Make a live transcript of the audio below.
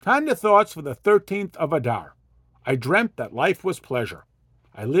Tanya thoughts for the 13th of Adar. I dreamt that life was pleasure.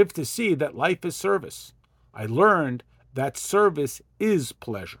 I lived to see that life is service. I learned that service is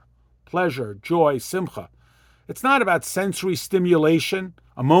pleasure. Pleasure, joy, simcha. It's not about sensory stimulation,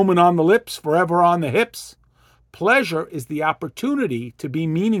 a moment on the lips, forever on the hips. Pleasure is the opportunity to be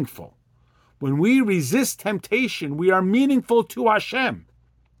meaningful. When we resist temptation, we are meaningful to Hashem.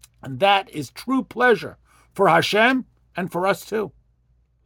 And that is true pleasure for Hashem and for us too.